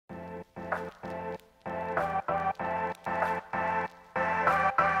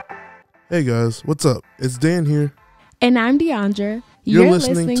Hey guys, what's up? It's Dan here. And I'm Deandra. You're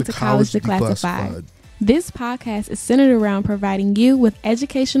listening to College Declassified. This podcast is centered around providing you with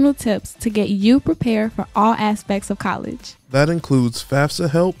educational tips to get you prepared for all aspects of college. That includes FAFSA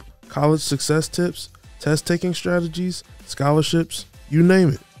help, college success tips, test-taking strategies, scholarships, you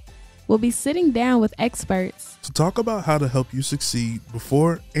name it. We'll be sitting down with experts to talk about how to help you succeed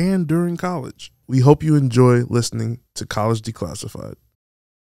before and during college. We hope you enjoy listening to College Declassified.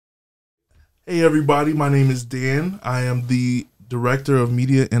 Hey everybody, my name is Dan. I am the Director of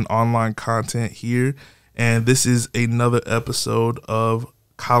Media and Online Content here, and this is another episode of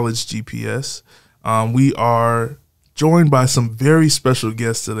College GPS. We are joined by some very special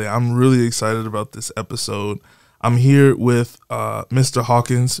guests today. I'm really excited about this episode. I'm here with Mr.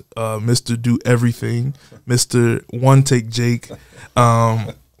 Hawkins, Mr. Do Everything, Mr. One Take Jake.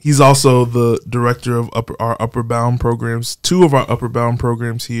 He's also the director of our Upper Bound programs, two of our Upper Bound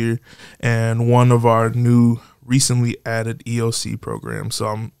programs here, and one of our new recently added EOC programs. So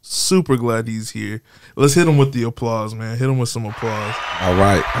I'm super glad he's here. Let's hit him with the applause, man. Hit him with some applause. All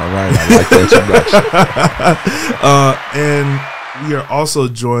right. I like that introduction. And we are also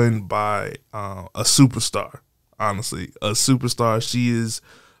joined by a superstar, honestly, a superstar. She is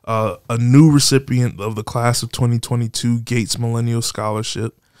a new recipient of the class of 2022 Gates Millennial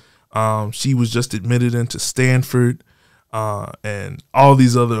Scholarship. She was just admitted into Stanford and all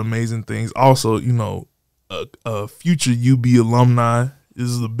these other amazing things. Also, you know, a future UB alumni. This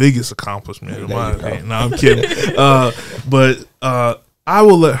is the biggest accomplishment in my opinion. No, I'm kidding. But I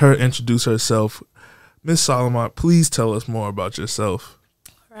will let her introduce herself. Miss Salamot, please tell us more about yourself.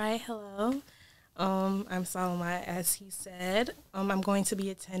 All right. Hello. I'm Salamot, as he said. I'm going to be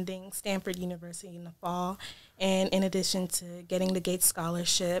attending Standford University in the fall. And in addition to getting the Gates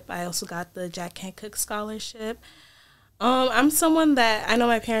Scholarship, I also got the Jack Kent Cooke Scholarship. I'm someone that, I know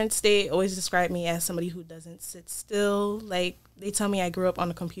my parents, they always describe me as somebody who doesn't sit still. Like, they tell me I grew up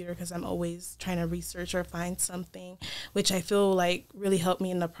on a computer because I'm always trying to research or find something, which I feel like really helped me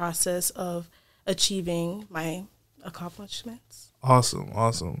in the process of achieving my accomplishments. Awesome.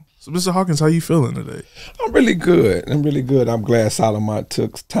 So, Mr. Hawkins, how you feeling today? I'm really good. I'm glad Salamot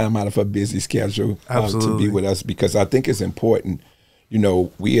took time out of her busy schedule to be with us, because I think it's important, you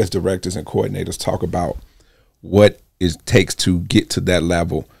know, we as directors and coordinators talk about what it takes to get to that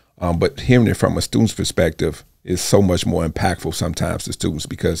level. But hearing it from a student's perspective is so much more impactful sometimes to students,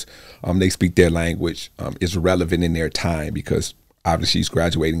 because they speak their language. It's relevant in their time, because obviously she's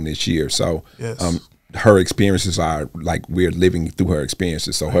graduating this year. So yes. Her experiences are like we're living through her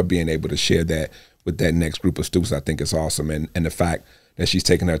experiences. So her being able to share that with that next group of students, I think is awesome. And the fact that she's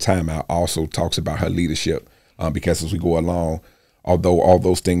taking her time out also talks about her leadership, because as we go along, although all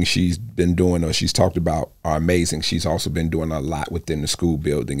those things she's been doing or she's talked about are amazing, she's also been doing a lot within the school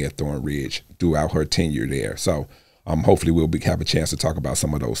building at Thorn Ridge throughout her tenure there. So hopefully we'll have a chance to talk about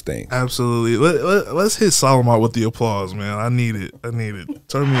some of those things. Absolutely. Let's hit Salamot with the applause, man. I need it.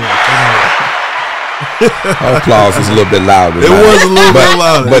 Turn me up. Our applause was a little bit louder. It was a little bit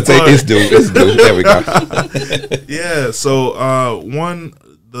louder. But it's due. There we go. Yeah. So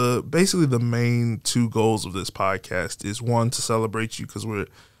basically the main two goals of this podcast is, one, to celebrate you, because we're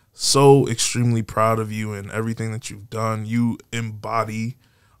so extremely proud of you and everything that you've done. You embody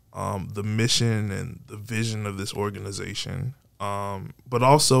the mission and the vision of this organization. But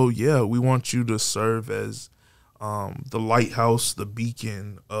also, we want you to serve as the lighthouse, the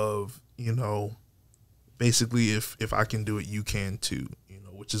beacon of, you know, basically, if I can do it, you can too, you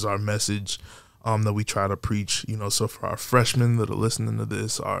know, which is our message that we try to preach, you know. So for our freshmen that are listening to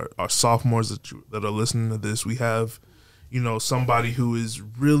this, our sophomores that are listening to this, we have, you know, somebody who is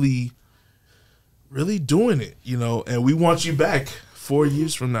really, really doing it, you know, and we want you back 4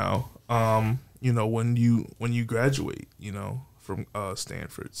 years from now, you know, when you graduate, you know, from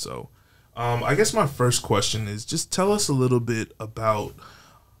Stanford. So I guess my first question is, just tell us a little bit about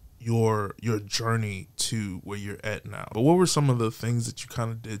your journey to where you're at now. But what were some of the things that you kind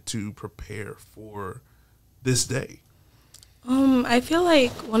of did to prepare for this day? I feel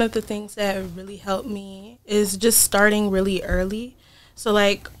like one of the things that really helped me is just starting really early. So,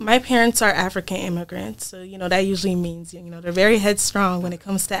 like, my parents are African immigrants, so, you know, that usually means, you know, they're very headstrong when it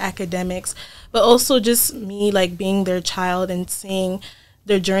comes to academics, but also just me, like, being their child and seeing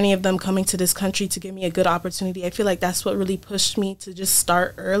their journey of them coming to this country to give me a good opportunity. I feel like that's what really pushed me to just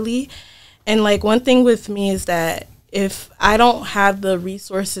start early. And, like, one thing with me is that if I don't have the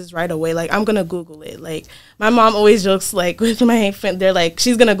resources right away, like, I'm going to Google it. Like, my mom always jokes, like, with my friend, they're like,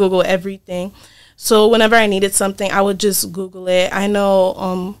 she's going to Google everything. So whenever I needed something, I would just Google it. I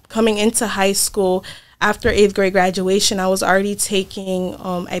know coming into high school, after 8th grade graduation, I was already taking,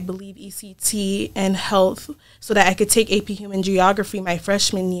 I believe, ECT and health so that I could take AP Human Geography my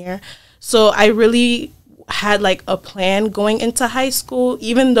freshman year. So I really had like a plan going into high school,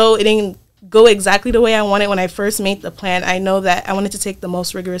 even though it didn't go exactly the way I wanted when I first made the plan. I know that I wanted to take the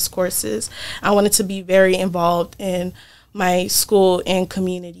most rigorous courses. I wanted to be very involved in my school and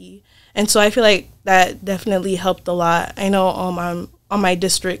community. And so I feel like that definitely helped a lot. I know I'm on my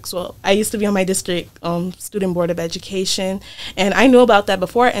district's, well, I used to be on my district student board of education, and I knew about that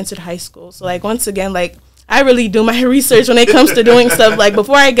before I entered high school. So like, once again, like, I really do my research when it comes to doing stuff. Like,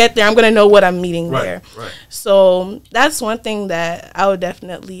 before I get there, I'm going to know what I'm meeting there. Right. So that's one thing that I would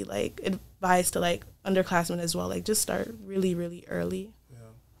definitely like advise to like underclassmen as well. Like, just start really, really early. Yeah,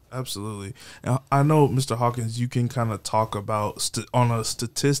 absolutely. Now, I know, Mr. Hawkins, you can kind of talk about on a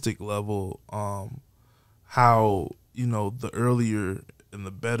statistic level how, you know, the earlier and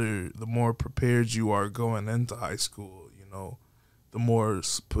the better, the more prepared you are going into high school, you know, the more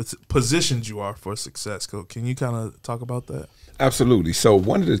positioned you are for success. Can you kind of talk about that? Absolutely. So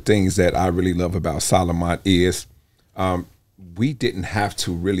one of the things that I really love about Salamot is we didn't have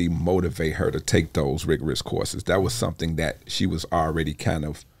to really motivate her to take those rigorous courses. That was something that she was already kind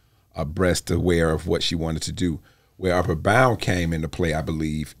of abreast, aware of what she wanted to do. Where Upper Bound came into play, I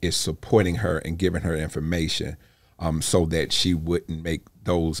believe, is supporting her and giving her information so that she wouldn't make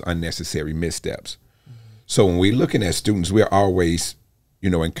those unnecessary missteps. So when we're looking at students, we're always, you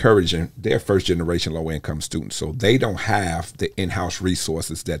know, encouraging their first generation low income students. So they don't have the in-house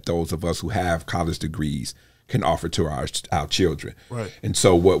resources that those of us who have college degrees can offer to our children. Right. And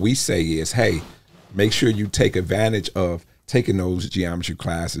so what we say is, hey, make sure you take advantage of taking those geometry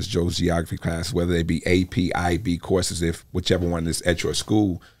classes, those geography classes, whether they be AP, IB courses, if whichever one is at your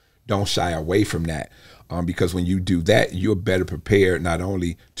school. Don't shy away from that, because when you do that, you're better prepared not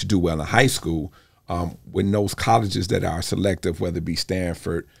only to do well in high school, when those colleges that are selective, whether it be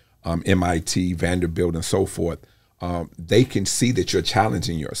Stanford, MIT, Vanderbilt, and so forth, they can see that you're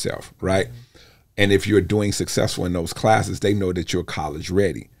challenging yourself, right? And if you're doing successful in those classes, they know that you're college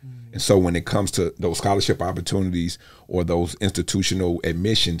ready. And so when it comes to those scholarship opportunities or those institutional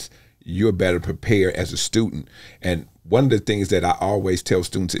admissions, you're better prepared as a student. And one of the things that I always tell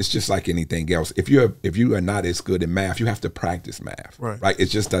students, it's just like anything else. If you are not as good in math, you have to practice math, right? It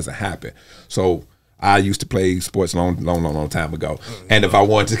just doesn't happen. So I used to play sports long time ago. And if I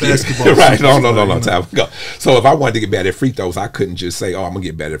wanted to get right, long time ago. So if I wanted to get better at free throws, I couldn't just say, oh, I'm gonna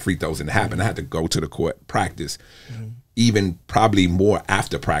get better at free throws and it happened. I had to go to the court, practice, even probably more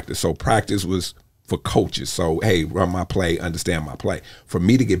after practice. So practice was for coaches. So, hey, run my play, understand my play. For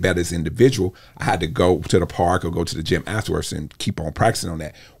me to get better as an individual, I had to go to the park or go to the gym afterwards and keep on practicing on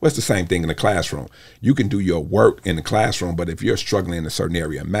that. Well, it's the same thing in the classroom. You can do your work in the classroom, but if you're struggling in a certain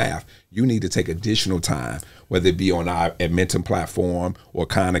area of math, you need to take additional time, whether it be on our Admentum platform or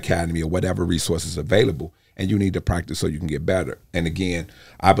Khan Academy or whatever resources available, and you need to practice so you can get better. And again,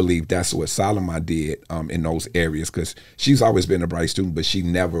 I believe that's what Salamot did in those areas, because she's always been a bright student, but she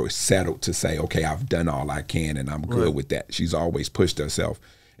never settled to say, okay, I've done all I can and I'm good with that. She's always pushed herself.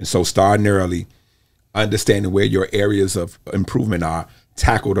 And so starting early, understanding where your areas of improvement are,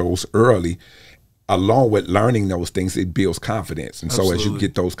 tackle those early, along with learning those things, it builds confidence. And so as you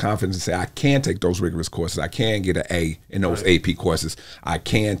get those confidence and say, I can take those rigorous courses, I can get an A in those AP courses, I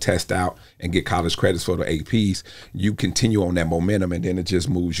can test out and get college credits for the APs, you continue on that momentum, and then it just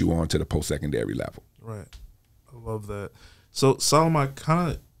moves you on to the post-secondary level. Right. I love that. So Salamot,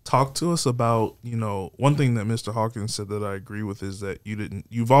 kind of talk to us about, you know, one thing that Mr. Hawkins said that I agree with is that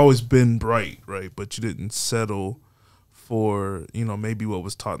you've always been bright, right? But you didn't settle for, you know, maybe what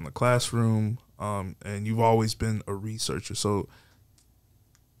was taught in the classroom. And you've always been a researcher. So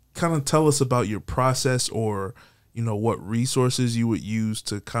kind of tell us about your process, or, you know, what resources you would use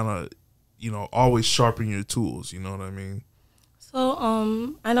to kind of, you know, always sharpen your tools. You know what I mean?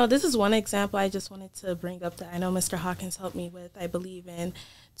 So I know this is one example I just wanted to bring up that I know Mr. Hawkins helped me with, I believe, in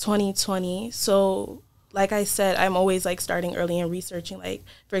 2020. So like I said, I'm always like starting early and researching, like,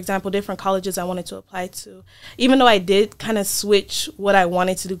 for example, different colleges I wanted to apply to, even though I did kind of switch what I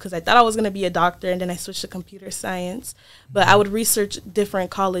wanted to do, because I thought I was going to be a doctor, and then I switched to computer science, but I would research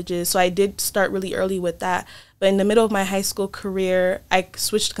different colleges. So I did start really early with that. But in the middle of my high school career, I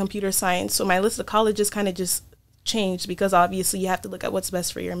switched to computer science. So my list of colleges kind of just changed, because obviously you have to look at what's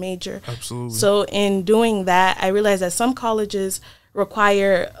best for your major. Absolutely. So in doing that, I realized that some colleges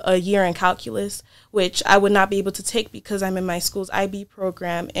require a year in calculus, which I would not be able to take because I'm in my school's IB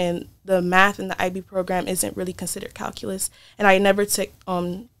program, and the math in the IB program isn't really considered calculus, and I never took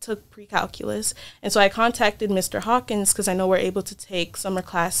pre-calculus. And so I contacted Mr. Hawkins, because I know we're able to take summer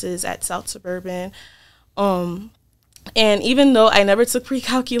classes at South Suburban, And even though I never took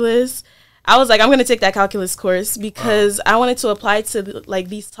pre-calculus, I was like, I'm going to take that calculus course because I wanted to apply to like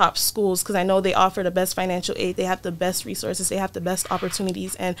these top schools because I know they offer the best financial aid. They have the best resources. They have the best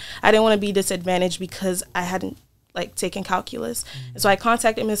opportunities. And I didn't want to be disadvantaged because I hadn't like taken calculus. And so I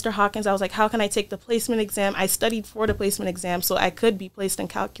contacted Mr. Hawkins. I was like, how can I take the placement exam? I studied for the placement exam so I could be placed in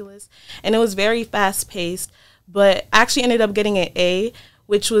calculus. And it was very fast paced, but I actually ended up getting an A,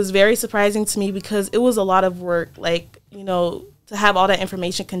 which was very surprising to me because it was a lot of work. Like, you know, to have all that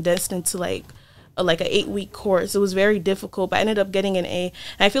information condensed into like an 8-week course. It was very difficult, but I ended up getting an A.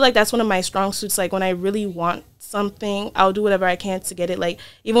 And I feel like that's one of my strong suits. Like when I really want something, I'll do whatever I can to get it. Like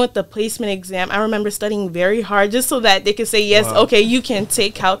even with the placement exam, I remember studying very hard just so that they could say, yes, okay, you can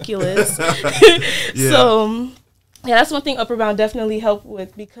take calculus. So yeah, that's one thing Upper Bound definitely helped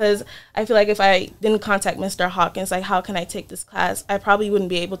with because I feel like if I didn't contact Mr. Hawkins, like how can I take this class? I probably wouldn't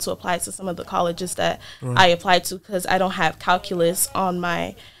be able to apply to some of the colleges that I applied to because I don't have calculus on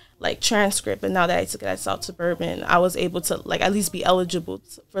my like transcript. And now that I took it at South Suburban, I was able to like at least be eligible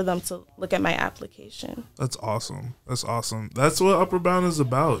for them to look at my application. That's awesome. That's awesome. That's what Upper Bound is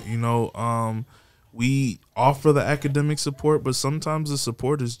about. You know, we offer the academic support, but sometimes the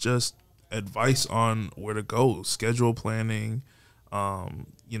support is just advice on where to go, schedule planning,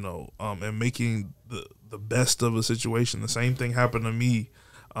 you know, and making the best of a situation. The same thing happened to me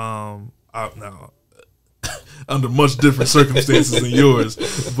now under much different circumstances than yours,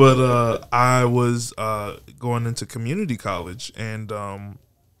 but I was going into community college, and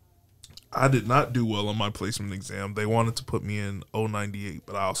I did not do well on my placement exam. They wanted to put me in 098,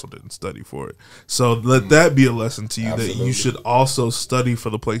 but I also didn't study for it. So let that be a lesson to you that you should also study for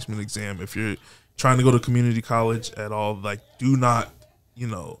the placement exam. If you're trying to go to community college at all, like do not, you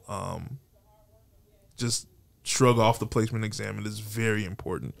know, just shrug off the placement exam. It is very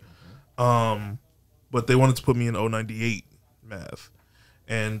important. But they wanted to put me in 098 math.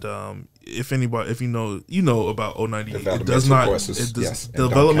 And if you know about 098, it does not.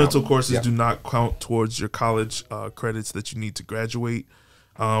 Developmental courses do not count towards your college credits that you need to graduate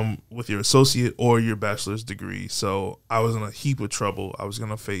with your associate or your bachelor's degree. So I was in a heap of trouble. I was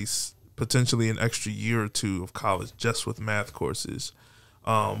going to face potentially an extra year or two of college just with math courses.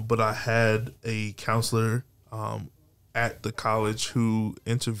 But I had a counselor at the college who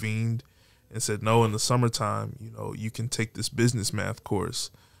intervened and said, no, in the summertime, you know, you can take this business math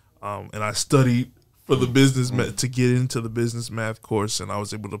course. And I studied for the business to get into the business math course, and I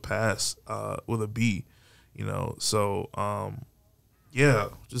was able to pass with a B, you know. So, yeah,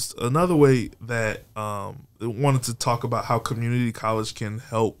 just another way that I wanted to talk about how community college can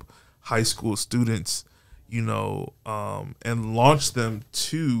help high school students, you know, and launch them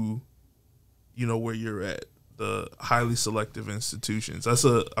to, you know, where you're at. The highly selective institutions.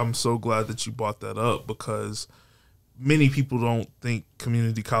 I'm so glad that you brought that up because many people don't think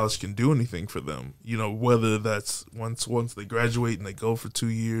community college can do anything for them. You know, whether that's once they graduate and they go for 2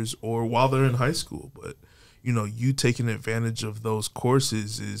 years or while they're in high school. But, you know, you taking advantage of those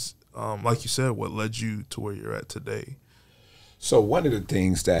courses is, like you said, what led you to where you're at today. So one of the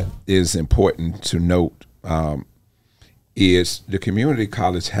things that is important to note is the community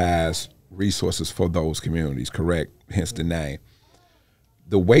college has resources for those communities, correct? Hence the name.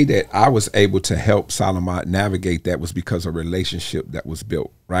 The way that I was able to help Salamot navigate that was because of a relationship that was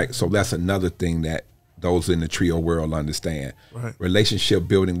built, right? So that's another thing that those in the trio world understand. Right. Relationship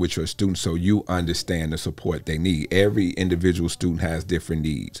building with your students so you understand the support they need. Every individual student has different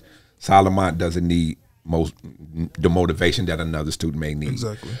needs. Salamot doesn't need the motivation that another student may need.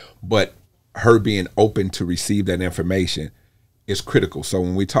 Exactly. But her being open to receive that information is critical. So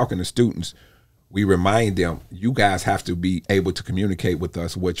when we're talking to students, we remind them, you guys have to be able to communicate with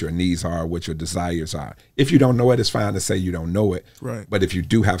us what your needs are, what your desires are. If you don't know it, it's fine to say you don't know it. Right. But if you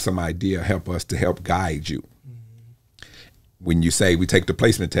do have some idea, help us to help guide you. When you say we take the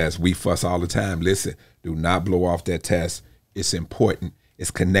placement test, we fuss all the time. Listen, do not blow off that test. It's important.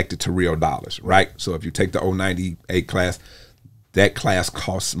 It's connected to real dollars, right? So if you take the 098 class, that class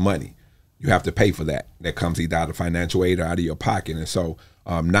costs money. You have to pay for that. That comes either out of financial aid or out of your pocket. And so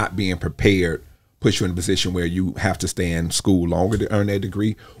not being prepared puts you in a position where you have to stay in school longer to earn that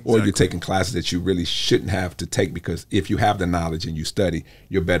degree, or you're taking classes that you really shouldn't have to take because if you have the knowledge and you study,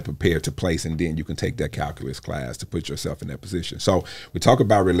 you're better prepared to place, and then you can take that calculus class to put yourself in that position. So we talk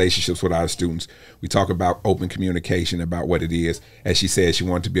about relationships with our students. We talk about open communication about what it is. As she said, she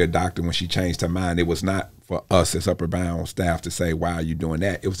wanted to be a doctor. When she changed her mind, it was not for us as Upper Bound staff to say, why are you doing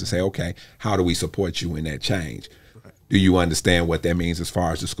that? It was to say, okay, how do we support you in that change? Do you understand what that means as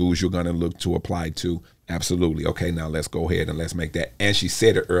far as the schools you're going to look to apply to? Absolutely. Okay, now let's go ahead and let's make that. And she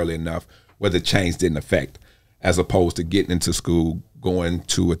said it early enough. where the change didn't affect, as opposed to getting into school, going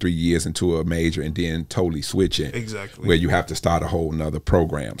 2 or 3 years into a major and then totally switching. Exactly. Where you have to start a whole nother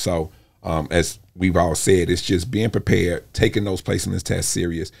program. So as we've all said, it's just being prepared, taking those placement tests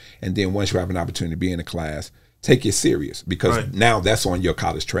serious, and then once you have an opportunity to be in a class, take it serious, because now that's on your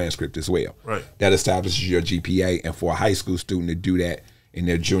college transcript as well. Right. That establishes your GPA, and for a high school student to do that in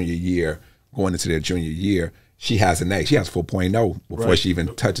their junior year, going into their junior year, she has an A. She has 4.0 before she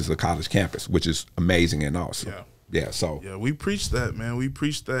even touches a college campus, which is amazing and awesome. Yeah. So we preach that, man. We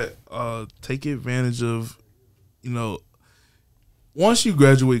preach that. Take advantage of, once you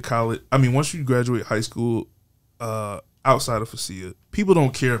graduate once you graduate high school, outside of FASIA, people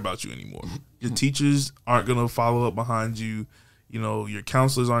don't care about you anymore. Your teachers aren't going to follow up behind you. Your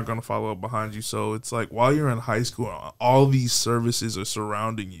counselors aren't going to follow up behind you. So it's like, while you're in high school, all these services are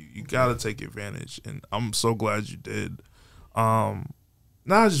surrounding you. You got to take advantage. And I'm so glad you did. Now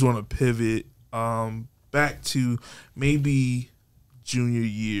I just want to pivot back to maybe junior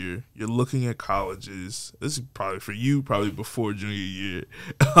year. You're looking at colleges. This is probably for you, probably before junior year.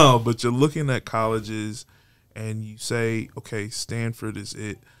 But you're looking at colleges and you say, okay, Stanford is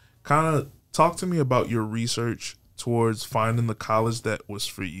it. Kind of talk to me about your research towards finding the college that was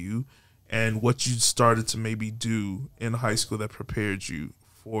for you, and what you started to maybe do in high school that prepared you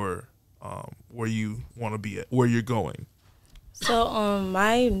for where you want to be at, where you're going. So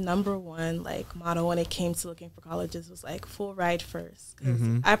my number one motto when it came to looking for colleges was full ride first. 'Cause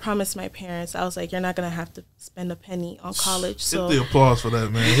I promised my parents, I was like, you're not gonna have to spend a penny on college. So hit the applause for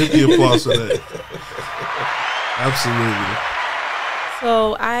that, man. Hit the applause for that. Absolutely.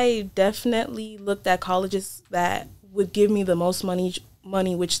 So I definitely looked at colleges that would give me the most money,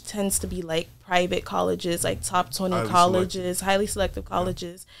 which tends to be private colleges, top 20 colleges, highly selective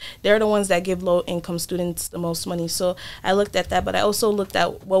colleges. They're the ones that give low income students the most money. So I looked at that, but I also looked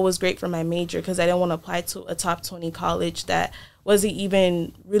at what was great for my major, because I didn't want to apply to a top 20 college that wasn't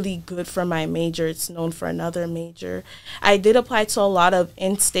even really good for my major. It's known for another major. I did apply to a lot of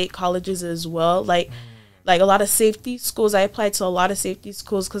in-state colleges as well, like a lot of safety schools. I applied to a lot of safety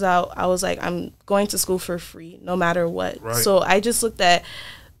schools because I was like, I'm going to school for free no matter what. Right. So I just looked at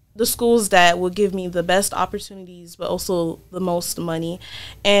the schools that would give me the best opportunities but also the most money.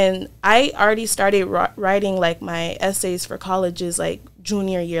 And I already started writing my essays for colleges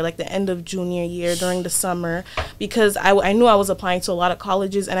junior year, the end of junior year during the summer, because I knew I was applying to a lot of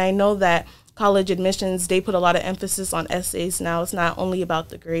colleges, and I know that college admissions, they put a lot of emphasis on essays now. It's not only about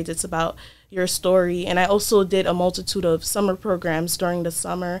the grades, it's about your story. And I also did a multitude of summer programs during the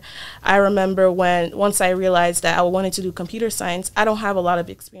summer. I remember once I realized that I wanted to do computer science, I don't have a lot of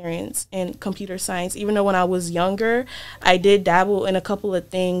experience in computer science. Even though when I was younger, I did dabble in a couple of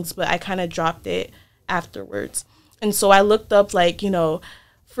things, but I kind of dropped it afterwards. And so I looked up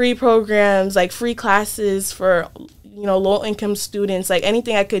free programs, free classes for low income students,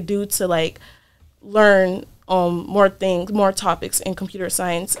 anything I could do to learn more topics in computer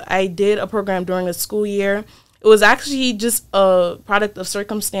science. I did a program during the school year. It was actually just a product of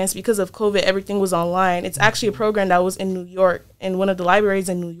circumstance. Because of COVID, everything was online. It's actually a program that was in New York, in one of the libraries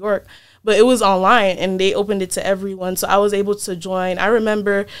in New York, but it was online and they opened it to everyone. So I was able to join. I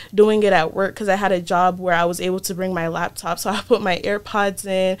remember doing it at work because I had a job where I was able to bring my laptop. So I put my AirPods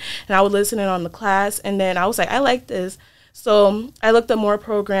in and I would listen in on the class. And then I was like, I like this. So I looked at more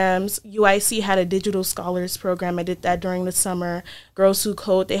programs. UIC had a digital scholars program. I did that during the summer. Girls Who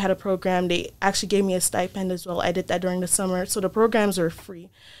Code, they had a program. They actually gave me a stipend as well. I did that during the summer. So the programs are free.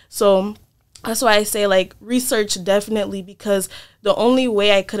 So that's why I say research definitely, because the only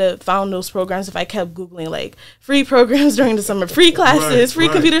way I could have found those programs if I kept Googling free programs during the summer, free classes, free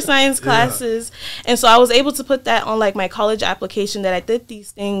computer science classes. And so I was able to put that on my college application that I did these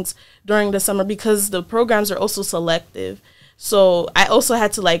things during the summer, because the programs are also selective. So I also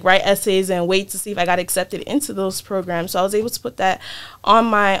had to write essays and wait to see if I got accepted into those programs. So I was able to put that on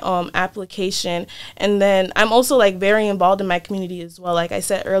my application. And then I'm also very involved in my community as well. Like I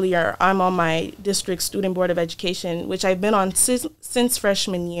said earlier, I'm on my district student board of education, which I've been on since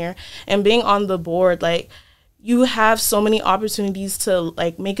freshman year. And being on the board, you have so many opportunities to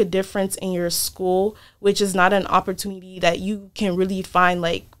make a difference in your school, which is not an opportunity that you can really find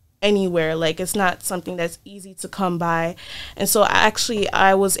anywhere. It's not something that's easy to come by. And so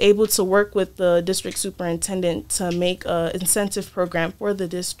I was able to work with the district superintendent to make a incentive program for the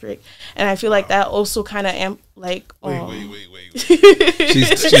district. And I feel that also kind of wait.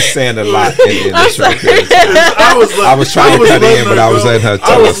 She's saying a lot in this right here. I was trying to cut in, but I was letting her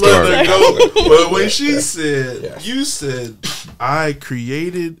tell the story. But when she said, you said, I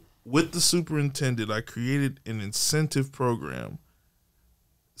created with the superintendent, I created an incentive program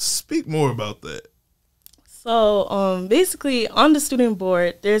Speak more about that. So basically on the student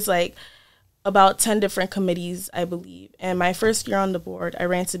board, there's like about 10 different committees, I believe. And my first year on the board, I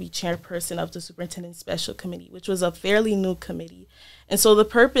ran to be chairperson of the superintendent special committee, which was a fairly new committee. And so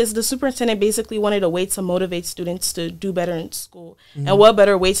the superintendent basically wanted a way to motivate students to do better in school. Mm-hmm. And what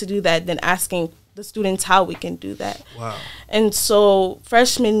better way to do that than asking the students how we can do that. Wow. And so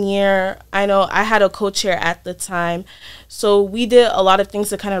freshman year, I know I had a co-chair at the time. So we did a lot of things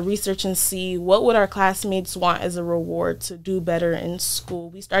to kind of research and see what would our classmates want as a reward to do better in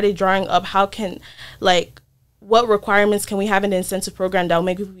school. We started drawing up what requirements can we have in the incentive program that will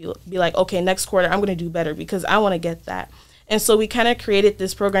make people be like, okay, next quarter I'm going to do better because I want to get that. And so we kind of created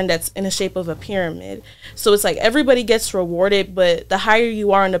this program that's in the shape of a pyramid. So it's like everybody gets rewarded, but the higher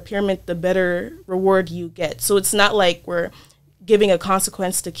you are in the pyramid, the better reward you get. So it's not like we're giving a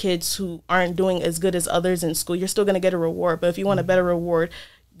consequence to kids who aren't doing as good as others in school. You're still going to get a reward, but if you want a better reward,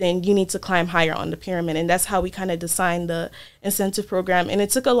 then you need to climb higher on the pyramid. And that's how we kind of designed the incentive program. And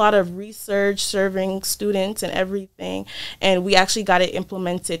it took a lot of research, serving students and everything. And we actually got it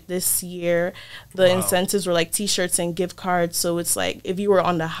implemented this year. The incentives were like T-shirts and gift cards. So it's like if you were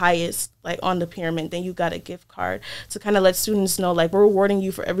on the highest, like on the pyramid, then you got a gift card to kind of let students know, like, we're rewarding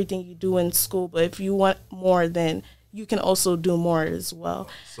you for everything you do in school. But if you want more, then you can also do more as well.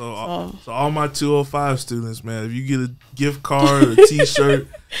 So all my 205 students, man, if you get a gift card or a T-shirt,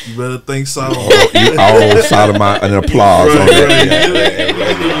 you better thank Salamot. You owe Salamot an applause on that.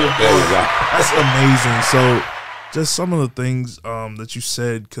 That's amazing. So just some of the things that you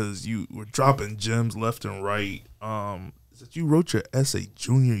said, because you were dropping gems left and right, is that you wrote your essay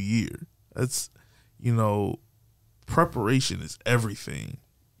junior year. That's, preparation is everything.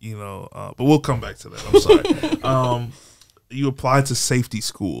 But we'll come back to that. I'm sorry. You applied to safety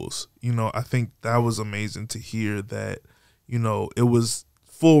schools. I think that was amazing to hear that, it was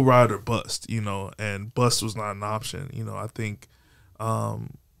full ride or bust, and bust was not an option. I think,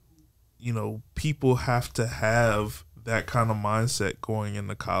 people have to have that kind of mindset going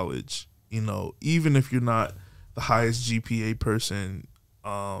into college. Even if you're not the highest GPA person,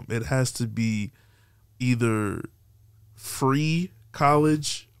 it has to be either free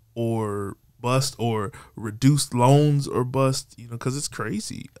college or bust, or reduced loans or bust, because it's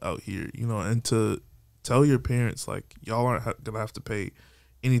crazy out here, and to tell your parents, like, y'all aren't gonna have to pay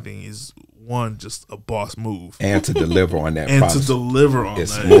anything is, one, just a boss move. And to deliver on that and to deliver on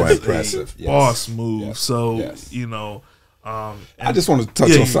it's that more impressive. Yes. Boss move. Yes. So, yes. I just want to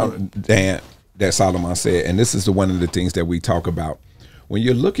touch on something that Salamot said, and this is one of the things that we talk about. When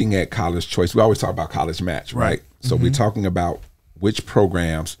you're looking at college choice, we always talk about college match, right? So we're talking about which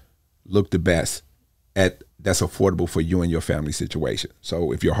programs look the best that's affordable for you and your family situation.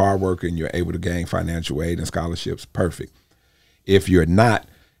 So if you're hardworking, you're able to gain financial aid and scholarships, perfect. If you're not,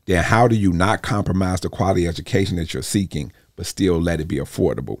 then how do you not compromise the quality education that you're seeking, but still let it be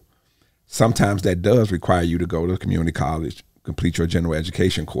affordable? Sometimes that does require you to go to community college, complete your general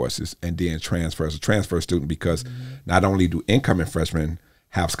education courses, and then transfer as a transfer student, because not only do incoming freshmen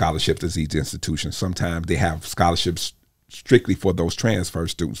have scholarships at these institutions, sometimes they have scholarships strictly for those transfer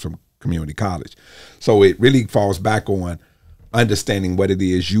students from community college. So it really falls back on understanding what it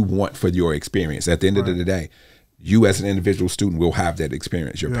is you want for your experience. At the end of the day, you as an individual student will have that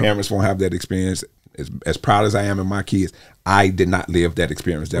experience. Your parents won't have that experience. As proud as I am of my kids, I did not live that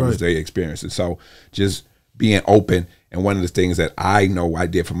experience. That was their experience. And so just being open, and one of the things that I know I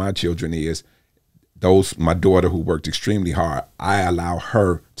did for my children is my daughter who worked extremely hard, I allow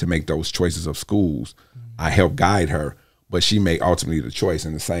her to make those choices of schools. I help guide her, but she made ultimately the choice.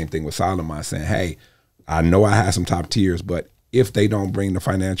 And the same thing with Salamot, saying, hey, I know I have some top tiers, but if they don't bring the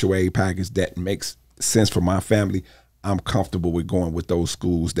financial aid package that makes sense for my family, I'm comfortable with going with those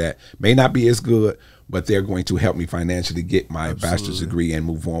schools that may not be as good, but they're going to help me financially get my bachelor's degree and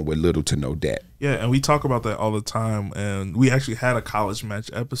move on with little to no debt. Yeah, and we talk about that all the time. And we actually had a college match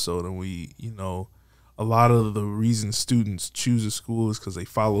episode, and we, a lot of the reason students choose a school is because they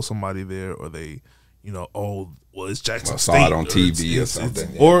follow somebody there, or they, it's Jackson State. Saw it on TV or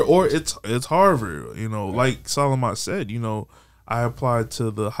something. Or it's Harvard. Like Salamot said, I applied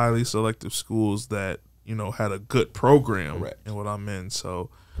to the highly selective schools that, had a good program in what I'm in. So,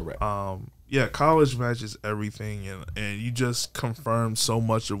 college match is everything, and you just confirmed so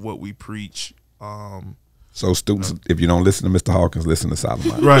much of what we preach. So students, if you don't listen to Mr. Hawkins, listen to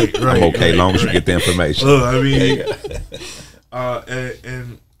Salamot. Right. I'm okay, long as you get the information. Look, I mean,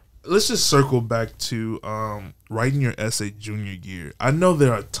 and let's just circle back to writing your essay junior year. I know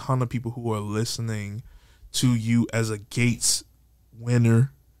there are a ton of people who are listening to you as a Gates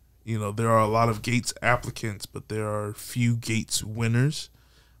winner. There are a lot of Gates applicants, but there are few Gates winners.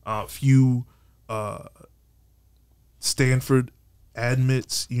 few Stanford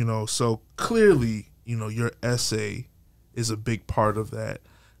admits, so clearly, your essay is a big part of that.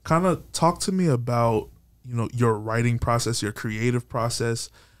 Kind of talk to me about, your writing process, your creative process,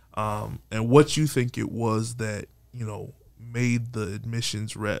 and what you think it was that, made the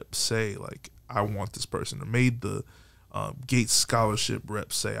admissions rep say, like, I want this person, or made the Gates scholarship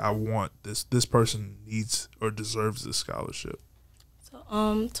rep say, I want this person needs or deserves this scholarship.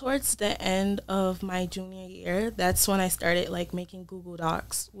 So towards the end of my junior year, that's when I started like making Google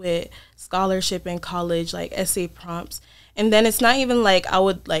Docs with scholarship and college, like essay prompts. And then it's not even like I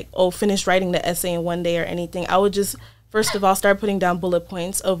would like, finish writing the essay in one day or anything. I would just, first of all, start putting down bullet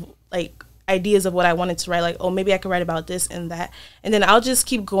points of like ideas of what I wanted to write, like, maybe I could write about this and that. And then I'll just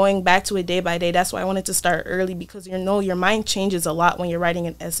keep going back to it day by day. That's why I wanted to start early, because your mind changes a lot when you're writing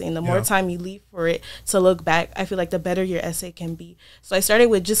an essay, and the more time you leave for it to look back, I feel like the better your essay can be. So I started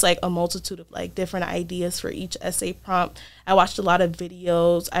with just like a multitude of like different ideas for each essay prompt. I watched a lot of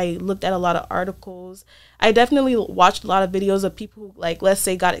videos. I looked at a lot of articles. I definitely watched a lot of videos of people who, like, let's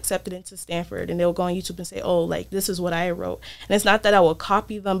say got accepted into Stanford, and they'll go on YouTube and say, like, this is what I wrote. And it's not that I will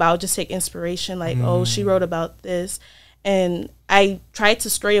copy them, but I'll just take inspiration, like, she wrote about this. And I tried to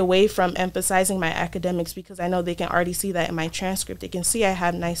stray away from emphasizing my academics, because I know they can already see that in my transcript. They can see I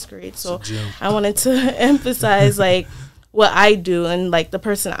have nice grades. So I wanted to emphasize, like, what I do and like the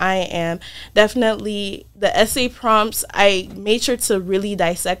person I am. Definitely the essay prompts, I made sure to really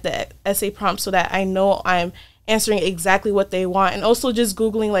dissect the essay prompts so that I know I'm answering exactly what they want, and also just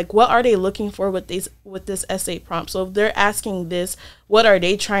Googling like what are they looking for with this essay prompt. So if they're asking this, what are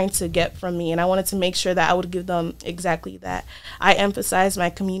they trying to get from me? And I wanted to make sure that I would give them exactly that. I emphasize my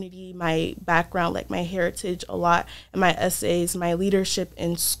community, my background, like my heritage a lot in my essays, my leadership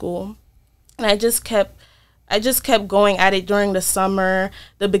in school. And I just kept going at it during the summer.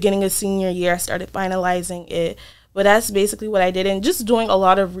 The beginning of senior year, I started finalizing it. But that's basically what I did. And just doing a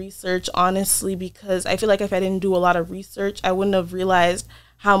lot of research, honestly, because I feel like if I didn't do a lot of research, I wouldn't have realized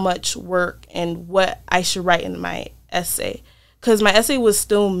how much work and what I should write in my essay. Because my essay was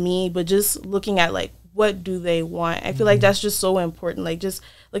still me, but just looking at, like, what do they want? I feel like that's just so important. Like, just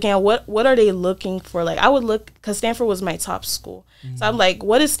looking at what are they looking for? Like, I would look, because Stanford was my top school. So I'm like,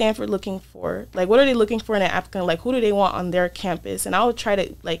 what is Stanford looking for? Like, what are they looking for in an applicant? Like, who do they want on their campus? And I would try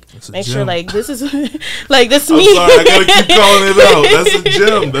to, like, make sure, like, this is, like, this is me. I'm sorry, I gotta keep calling it out. That's a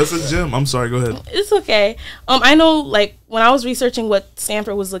gem. That's a gem. I'm sorry, go ahead. It's okay. I know, like, when I was researching what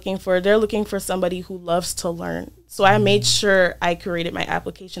Stanford was looking for, they're looking for somebody who loves to learn. So I made sure I curated my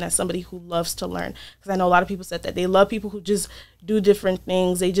application as somebody who loves to learn, because I know a lot of people said that they love people who just do different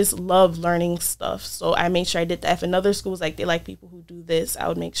things. They just love learning stuff. So I made sure I did that. If another school was like, they like people who do this, I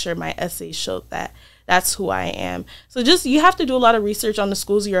would make sure my essay showed that that's who I am. So just, you have to do a lot of research on the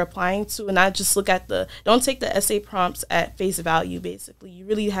schools you're applying to, and not just look at don't take the essay prompts at face value, basically. You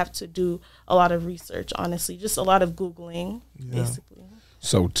really have to do a lot of research, honestly, just a lot of Googling, basically.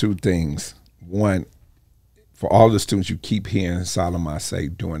 So 2 things. One, for all the students, you keep hearing Salamot say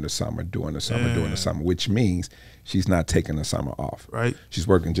during the summer, which means she's not taking the summer off. Right. She's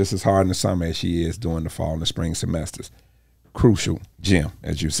working just as hard in the summer as she is during the fall and the spring semesters. Crucial, gem,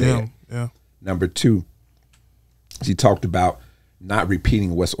 as you said. Yeah. Number 2, she talked about not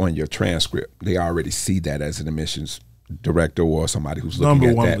repeating what's on your transcript. They already see that as an admissions director or somebody who's looking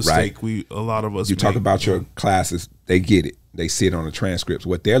at that, mistake right? A lot of us You talk about your classes, they get it. They see it on the transcripts.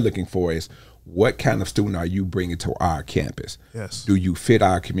 What they're looking for is, what kind of student are you bringing to our campus? Yes. Do you fit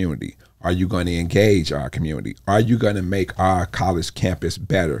our community? Are you going to engage our community? Are you going to make our college campus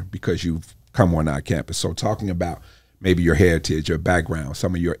better because you've come on our campus? So talking about maybe your heritage, your background,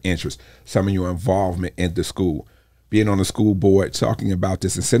 some of your interests, some of your involvement in the school. Being on the school board, talking about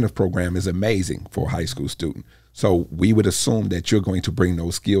this incentive program is amazing for a high school student. So we would assume that you're going to bring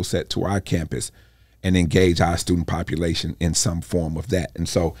those skill set to our campus and engage our student population in some form of that. And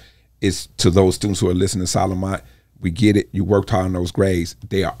so it's to those students who are listening to Salamot, we get it. You worked hard on those grades.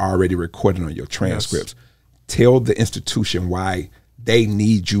 They are already recorded on your transcripts. Yes. Tell the institution why they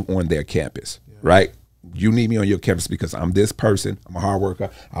need you on their campus, right? You need me on your campus because I'm this person. I'm a hard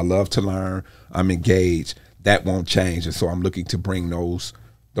worker. I love to learn. I'm engaged. That won't change. And so I'm looking to bring those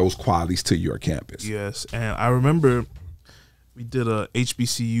qualities to your campus. Yes. And I remember we did a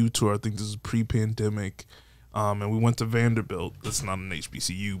HBCU tour. I think this is pre-pandemic. And we went to Vanderbilt. It's not an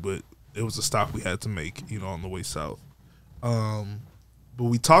HBCU, but it was a stop we had to make, on the way south. But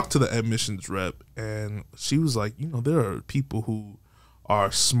we talked to the admissions rep, and she was like, there are people who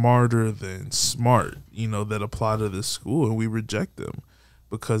are smarter than smart, that apply to this school, and we reject them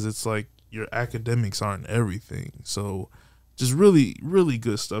because it's like your academics aren't everything. So just really, really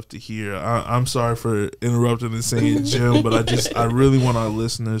good stuff to hear. I'm sorry for interrupting and saying Jim, but I really want our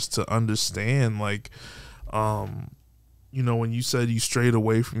listeners to understand, like, you know, when you said you strayed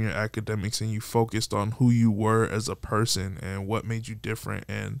away from your academics and you focused on who you were as a person and what made you different,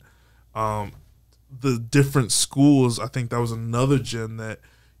 and the different schools, I think that was another gem, that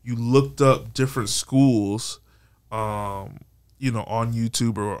you looked up different schools, you know, on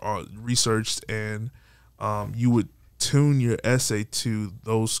YouTube or researched, and you would tune your essay to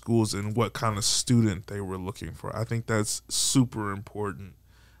those schools and what kind of student they were looking for. I think that's super important.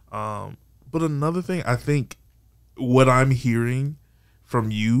 But another thing, I think what I'm hearing from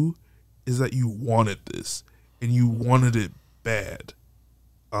you is that you wanted this and you wanted it bad.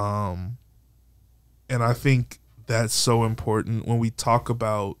 And I think that's so important when we talk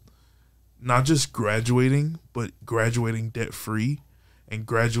about not just graduating, but graduating debt-free and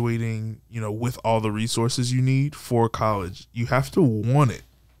graduating, you know, with all the resources you need for college. You have to want it.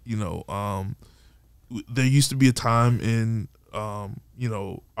 You know, there used to be a time in, you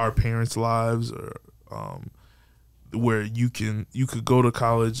know, our parents' lives, or where you could go to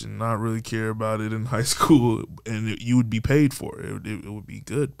college and not really care about it in high school, and you would be paid for it. It would be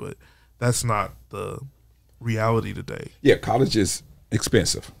good, but that's not the reality today. Yeah, college is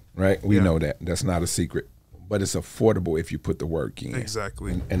expensive, right? We know that. That's not a secret. But it's affordable if you put the work in.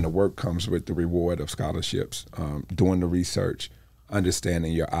 Exactly. And the work comes with the reward of scholarships, doing the research,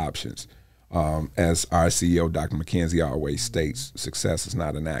 understanding your options. As our CEO, Dr. McKenzie, always states, success is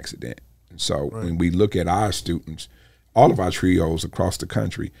not an accident. And so when we look at our students, all of our trios across the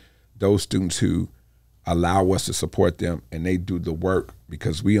country, those students who allow us to support them and they do the work,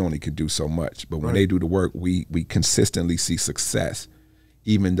 because we only could do so much. But when they do the work, we consistently see success,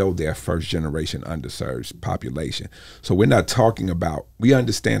 even though they're first-generation underserved population. So we're not talking about, we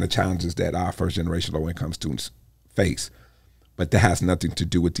understand the challenges that our first-generation low-income students face, but that has nothing to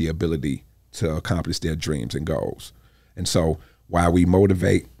do with the ability to accomplish their dreams and goals. And so while we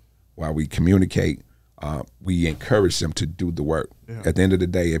motivate, while we communicate, we encourage them to do the work. Yeah. At the end of the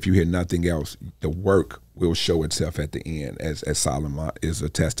day, if you hear nothing else, the work will show itself at the end, as Salamot is a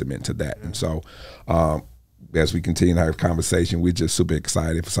testament to that. Yeah. And so as we continue to have a conversation, we're just super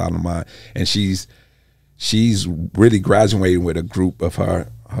excited for Salamot. And she's really graduating with a group of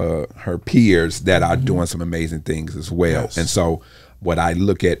her peers that are doing some amazing things as well. Yes. And so when I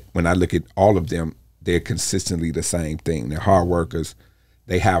look at all of them, they're consistently the same thing. They're hard workers.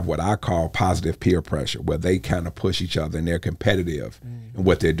 They have what I call positive peer pressure, where they kind of push each other and they're competitive in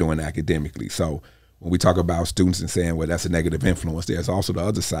what they're doing academically. So when we talk about students and saying, well, that's a negative influence, there's also the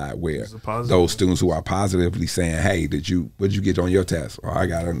other side where those students who are positively saying, hey, what did you get on your test? Oh, I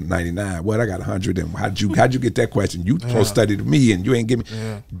got a 99. What? I got 100. And how'd you get that question? You supposed to study to me and you ain't give me.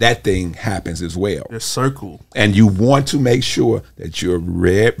 Yeah. That thing happens as well. Your circle. And you want to make sure that you're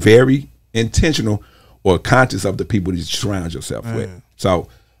very intentional or conscious of the people that you surround yourself with. So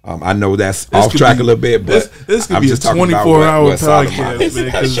I know that's off track a little bit, but this could be a 24-hour podcast,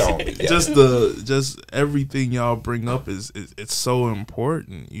 man. Because just everything y'all bring up is it's so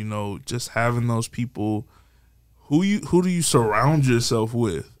important. You know, just having those people. Who do you surround yourself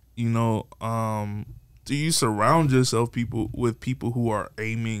with? You know, do you surround yourself with people who are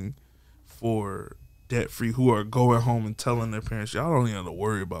aiming for debt-free, who are going home and telling their parents, y'all don't even have to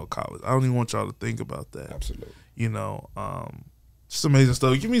worry about college. I don't even want y'all to think about that. Absolutely. You know, just amazing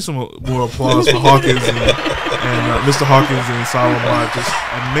stuff. Give me some more applause for Hawkins and Mr. Hawkins and Salamot. Just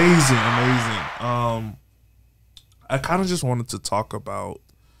amazing. I kind of just wanted to talk about,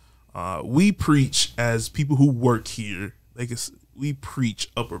 we preach as people who work here. We preach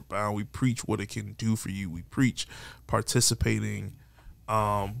Upper Bound. We preach what it can do for you. We preach participating.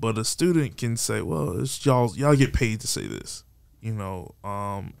 But a student can say, well, it's y'all get paid to say this. You know,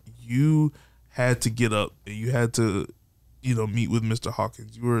 you had to get up and you had to, you know, meet with Mr.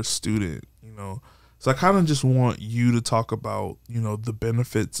 Hawkins. You were a student, you know. So I kind of just want you to talk about, you know, the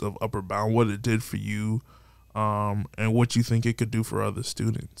benefits of Upper Bound, what it did for you, and what you think it could do for other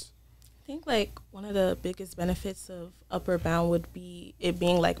students. I think, like, one of the biggest benefits of Upper Bound would be it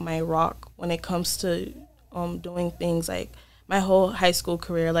being, like, my rock when it comes to doing things. Like, my whole high school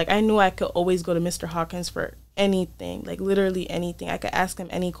career, like, I knew I could always go to Mr. Hawkins for anything, like, literally anything. I could ask him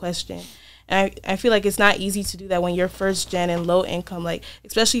any question. And I feel like it's not easy to do that when you're first gen and low income, like,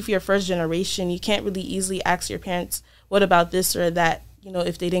 especially if you're first generation, you can't really easily ask your parents, what about this or that, you know,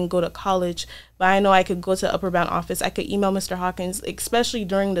 if they didn't go to college. But I know I could go to Upper Bound office. I could email Mr. Hawkins, especially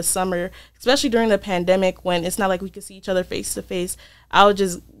during the summer, especially during the pandemic when it's not like we could see each other face to face. I would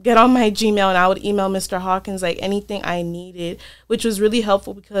just get on my Gmail and I would email Mr. Hawkins, like, anything I needed, which was really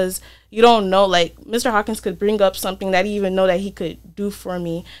helpful because you don't know, like, Mr. Hawkins could bring up something that he even know that he could do for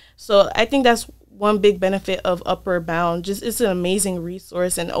me. So I think that's one big benefit of Upper Bound. Just, it's an amazing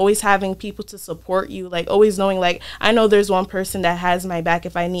resource, and always having people to support you, like always knowing, like, I know there's one person that has my back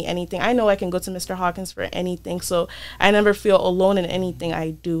if I need anything. I know I can go to Mr. Hawkins for anything, so I never feel alone in anything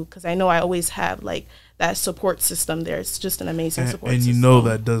I do because I know I always have like that support system there. It's just an amazing support system. And you know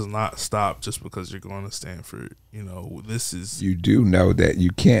that does not stop just because you're going to Stanford. You know, this is... You do know that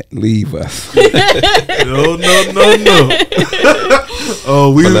you can't leave us. No.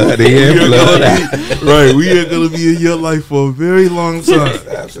 Oh, we are going to be, right, we are going to be in your life for a very long time.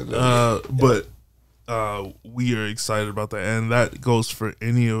 Absolutely. But we are excited about that. And that goes for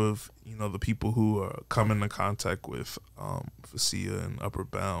any of, you know, the people who come into contact with FASIA and Upper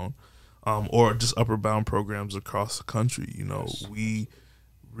Bound. Or just Upper Bound programs across the country. You know, we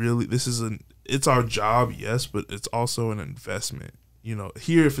really, it's our job, yes, but it's also an investment. You know,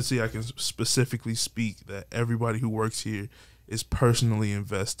 here at FASIA, I can specifically speak that everybody who works here is personally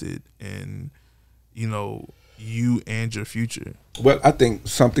invested in, you know, you and your future. Well, I think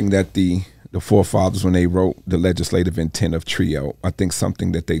something that the forefathers, when they wrote the legislative intent of TRIO, I think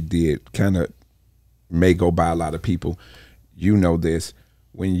something that they did kind of may go by a lot of people. You know this.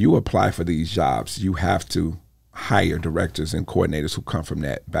 When you apply for these jobs, you have to hire directors and coordinators who come from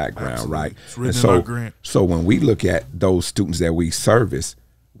that background, absolutely, right? It's written in our grant. So when we look at those students that we service,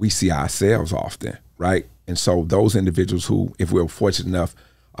 we see ourselves often, right? And so those individuals who, if we're fortunate enough,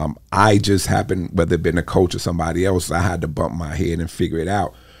 I just happened, whether it been a coach or somebody else, I had to bump my head and figure it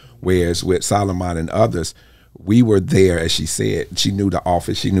out. Whereas with Salamot and others, we were there, as she said. She knew the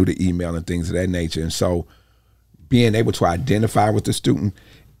office, she knew the email and things of that nature. And so being able to identify with the student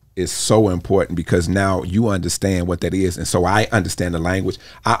is so important because now you understand what that is. And so I understand the language.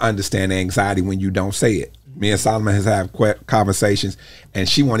 I understand the anxiety when you don't say it. Me and Solomon has had conversations, and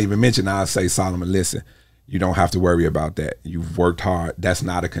she won't even mention, I'll say, Solomon, listen, you don't have to worry about that. You've worked hard. That's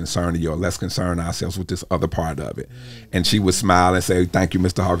not a concern of yours. Let's concern ourselves with this other part of it. And she would smile and say, thank you,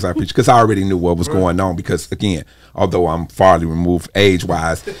 Mr. Hawkins, I appreciate it. Because I already knew what was going on because, again, although I'm farly removed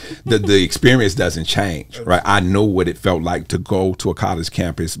age-wise, the experience doesn't change, right? I know what it felt like to go to a college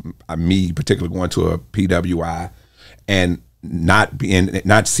campus, me particularly going to a PWI, and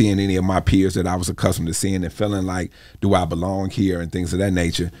not seeing any of my peers that I was accustomed to seeing and feeling like, do I belong here and things of that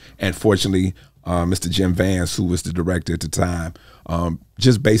nature. And fortunately, Mr. Jim Vance, who was the director at the time,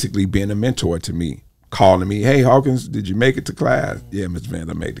 just basically being a mentor to me, calling me, hey, Hawkins, did you make it to class? Yeah, Mr. Vance,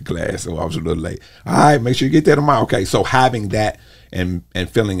 I made the class, so I was a little late. All right, make sure you get there tomorrow. Okay, so having that and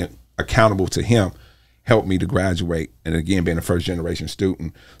feeling accountable to him helped me to graduate, and again, being a first-generation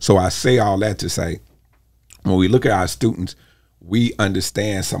student. So I say all that to say, when we look at our students, we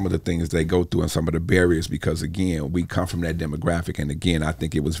understand some of the things they go through and some of the barriers because, again, we come from that demographic. And, again, I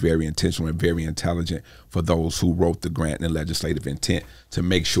think it was very intentional and very intelligent for those who wrote the grant and legislative intent to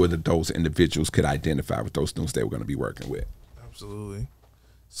make sure that those individuals could identify with those students they were going to be working with. Absolutely.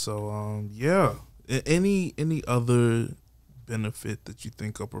 So, yeah, any other benefit that you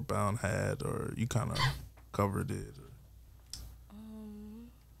think Upper Bound had, or you kind of covered it?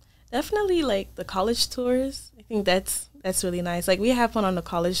 Definitely, like, the college tours. I think that's really nice. Like, we have fun on the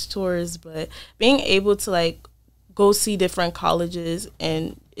college tours, but being able to, like, go see different colleges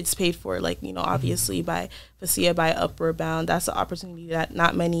and it's paid for, like, you know, obviously by FASIA, by Upper Bound, that's an opportunity that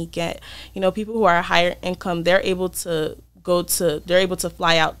not many get. You know, people who are higher income, they're able to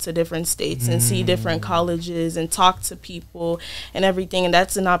fly out to different states and see different colleges and talk to people and everything. And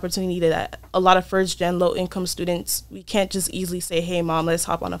that's an opportunity that a lot of first-gen low-income students, we can't just easily say, hey, Mom, let's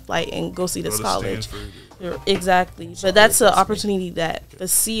hop on a flight and go see this college. Exactly. But that's an opportunity that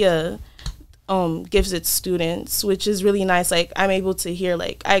FASIA gives its students, which is really nice. Like, I'm able to hear,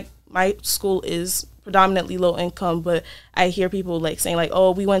 like, my school is predominantly low income, but I hear people, like, saying, like,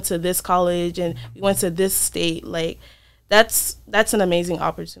 oh, we went to this college and we went to this state. Like, that's an amazing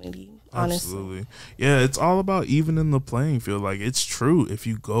opportunity, honestly. Absolutely. Yeah, it's all about evening the playing field. Like, it's true. If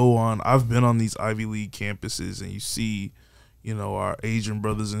you go on, I've been on these Ivy League campuses and you see, you know, our Asian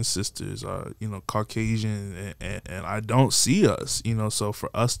brothers and sisters are, you know, Caucasian, and I don't see us, you know, so for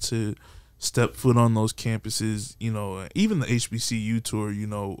us to step foot on those campuses, you know, even the HBCU tour, you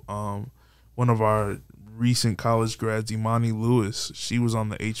know, one of our recent college grads, Imani Lewis, she was on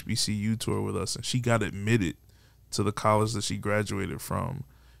the HBCU tour with us and she got admitted to the college that she graduated from,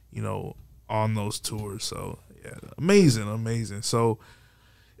 you know, on those tours. So Yeah, amazing. So,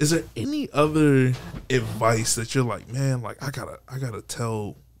 is there any other advice that you're like, man, like I gotta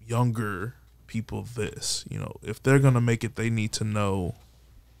tell younger people this? You know, if they're gonna make it, they need to know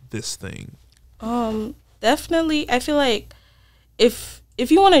this thing. Definitely. I feel like if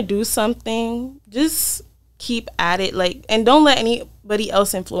you want to do something, just keep at it. Like, and don't let anybody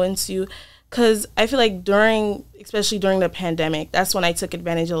else influence you. Because I feel like especially during the pandemic, that's when I took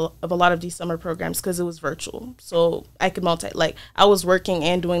advantage of a lot of these summer programs because it was virtual. So I could I was working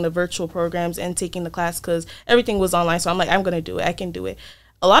and doing the virtual programs and taking the class because everything was online. So I'm like, I'm going to do it. I can do it.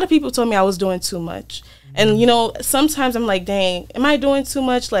 A lot of people told me I was doing too much. And, you know, sometimes I'm like, dang, am I doing too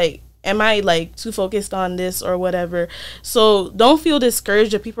much? Like, am I like too focused on this or whatever? So don't feel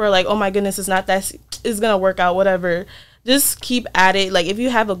discouraged if people are like, oh my goodness, it's going to work out, whatever. Just keep at it. Like, if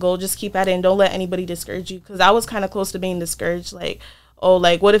you have a goal, just keep at it and don't let anybody discourage you. Because I was kind of close to being discouraged. Like, oh,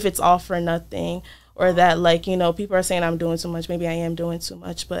 like, what if it's all for nothing? Or that, like, you know, people are saying I'm doing too much. Maybe I am doing too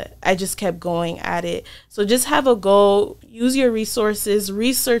much. But I just kept going at it. So just have a goal. Use your resources.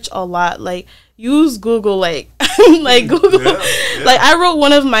 Research a lot. Like, use Google, like Google. Yeah. Like, I wrote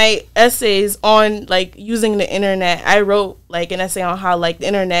one of my essays on, like, using the internet. I wrote, like, an essay on how, like, the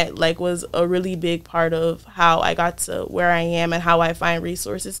internet, like, was a really big part of how I got to where I am and how I find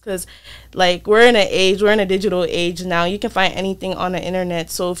resources. Because, like, we're in a digital age now. You can find anything on the internet.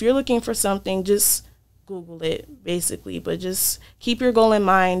 So if you're looking for something, just Google it, basically. But just keep your goal in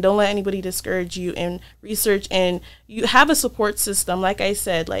mind. Don't let anybody discourage you, and research, and you have a support system. Like I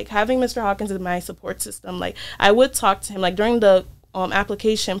said, like, having Mr. Hawkins in my support system, like, I would talk to him, like, during the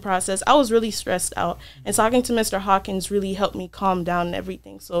application process. I was really stressed out, and talking to Mr. Hawkins really helped me calm down and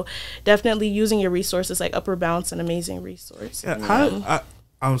everything. So definitely using your resources, like Upper Bounce, an amazing resource. Yeah,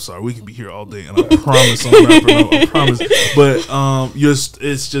 I'm sorry, we could be here all day, and I promise I'm wrapping up. I promise. But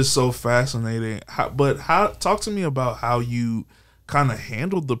it's just so fascinating. Talk to me about how you kind of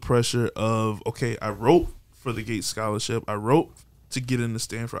handled the pressure of, okay, I wrote for the Gates Scholarship, I wrote to get into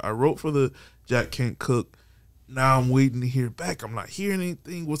Stanford, I wrote for the Jack Kent Cooke. Now I'm waiting to hear back. I'm not hearing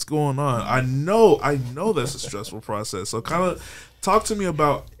anything. What's going on? I know that's a stressful process. So kind of talk to me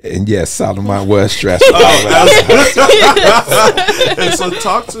about. And yes, Salamot was stressful. And so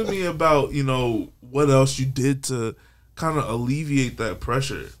talk to me about, you know, what else you did to kind of alleviate that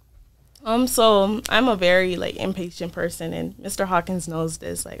pressure. So I'm a very, like, impatient person, and Mr. Hawkins knows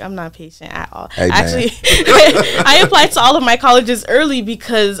this. Like, I'm not patient at all. Hey, actually, I applied to all of my colleges early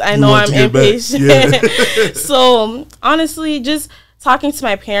because I know I'm impatient. Yeah. So honestly, just talking to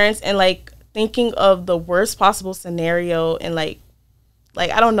my parents and, like, thinking of the worst possible scenario, and like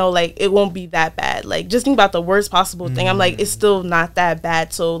I don't know, like, it won't be that bad. Like, just think about the worst possible thing. I'm like, it's still not that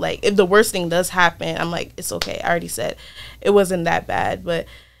bad. So, like, if the worst thing does happen, I'm like, it's okay. I already said it wasn't that bad. But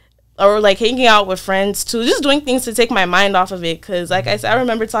or, like, hanging out with friends too, just doing things to take my mind off of it. Because, like I said, I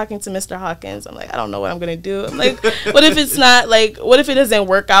remember talking to Mr. Hawkins. I'm like, I don't know what I'm gonna do. I'm like, what if it's not, like, what if it doesn't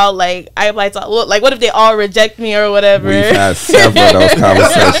work out? Like, I applied to, like, what if they all reject me or whatever? We've had several of those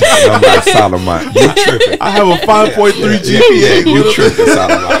conversations. I'm like, Salamot, you tripping? I have a 5.3 GPA. You tripping,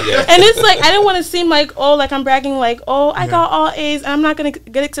 Salamot? Yeah. And it's like, I didn't want to seem like, oh, like, I'm bragging, like, oh, I got all A's, and I'm not gonna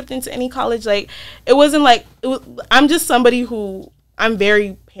get accepted into any college. Like, it wasn't like I'm just somebody who, I'm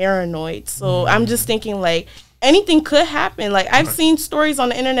very paranoid. So I'm just thinking, like, anything could happen. Like, I've seen stories on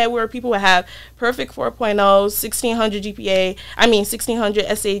the internet where people would have perfect 4.0, 1600 GPA,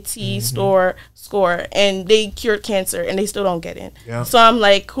 1600 SAT score, and they cured cancer and they still don't get in. Yeah. So I'm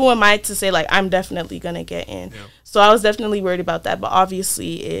like, who am I to say, like, I'm definitely going to get in? Yeah. So I was definitely worried about that. But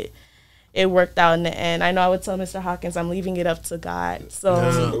obviously it worked out in the end. I know I would tell Mr. Hawkins I'm leaving it up to God. So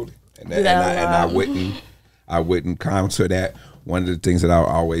absolutely. And I wouldn't counter that. One of the things that I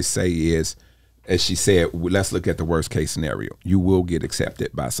always say is, as she said, let's look at the worst case scenario. You will get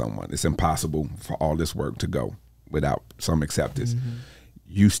accepted by someone. It's impossible for all this work to go without some acceptance. Mm-hmm.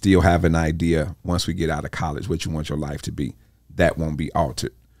 You still have an idea once we get out of college what you want your life to be. That won't be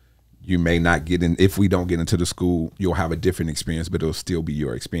altered. You may not get in. If we don't get into the school, you'll have a different experience, but it'll still be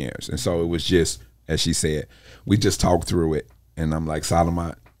your experience. And so it was just, as she said, we just talked through it. And I'm like,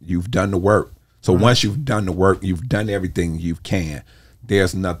 Salamot, you've done the work. So once you've done the work, you've done everything you can,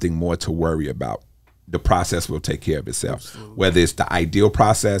 there's nothing more to worry about. The process will take care of itself. Absolutely. Whether it's the ideal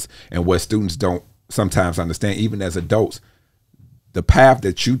process, and what students don't sometimes understand, even as adults, the path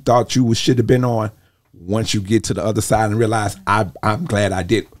that you thought you should have been on, once you get to the other side and realize, I'm glad I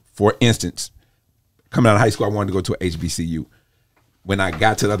did. For instance, coming out of high school, I wanted to go to an HBCU. When I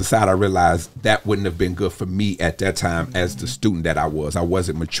got to the other side, I realized that wouldn't have been good for me at that time as the student that I was. I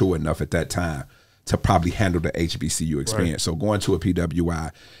wasn't mature enough at that time to probably handle the HBCU experience. Right. So going to a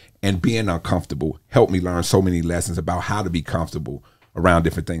PWI and being uncomfortable helped me learn so many lessons about how to be comfortable around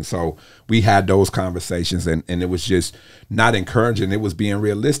different things. So we had those conversations, and it was just not encouraging. It was being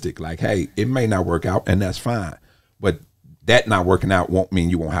realistic. Like, hey, it may not work out, and that's fine. But that not working out won't mean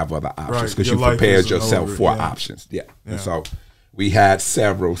you won't have other options, because you prepared yourself for options. Yeah. And so we had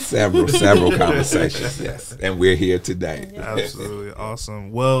several conversations. Yes. And we're here today. Absolutely.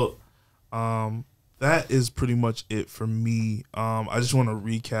 Awesome. Well, that is pretty much it for me. I just want to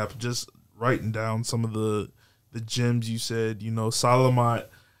recap, just writing down some of the gems you said. You know, Salamot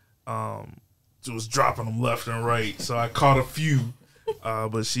was dropping them left and right, so I caught a few.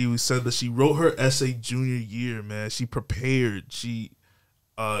 But she said that she wrote her essay junior year, man. She prepared. She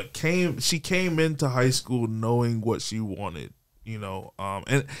came into high school knowing what she wanted, you know.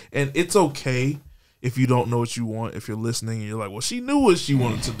 And it's okay if you don't know what you want, if you're listening and you're like, well, she knew what she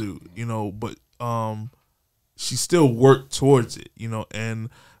wanted to do, you know, but she still worked towards it, you know. And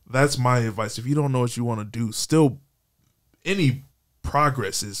that's my advice. If you don't know what you want to do, still, any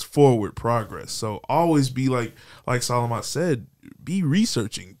progress is forward progress. So always be like Salamot said, be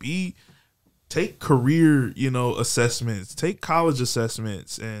researching, take career, you know, assessments, take college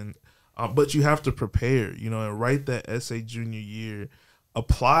assessments, and but you have to prepare, you know, and write that essay junior year.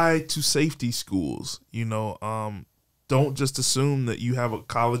 Apply to safety schools, you know. Don't just assume that you have a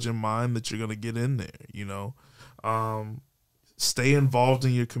college in mind that you're going to get in there, you know. Stay involved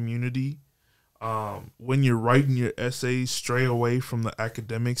in your community. When you're writing your essays, stray away from the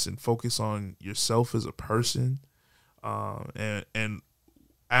academics and focus on yourself as a person. And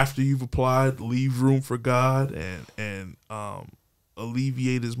after you've applied, leave room for God, and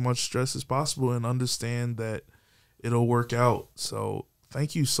alleviate as much stress as possible, and understand that it'll work out. So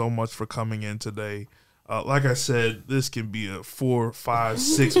thank you so much for coming in today. Like I said, this can be a 4, 5,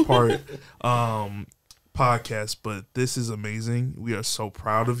 6 part podcast, but this is amazing. We are so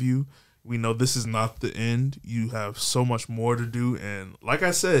proud of you. We know this is not the end. You have so much more to do, and like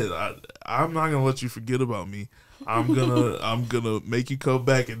I said, I'm not gonna let you forget about me. I'm gonna make you come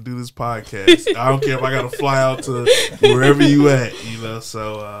back and do this podcast. I don't care if I gotta fly out to wherever you at, you know.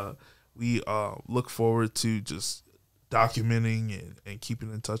 So we look forward to just documenting and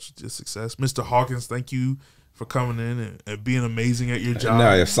keeping in touch with your success. Mr. Hawkins, thank you for coming in and being amazing at your job.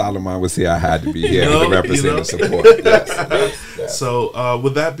 No, if Solomon was here, I had to be here to represent and support. Yes. So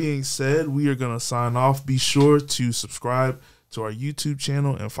with that being said, we are going to sign off. Be sure to subscribe to our YouTube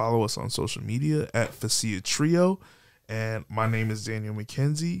channel and follow us on social media at Facia Trio. And my name is Daniel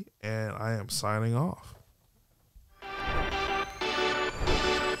McKenzie, and I am signing off.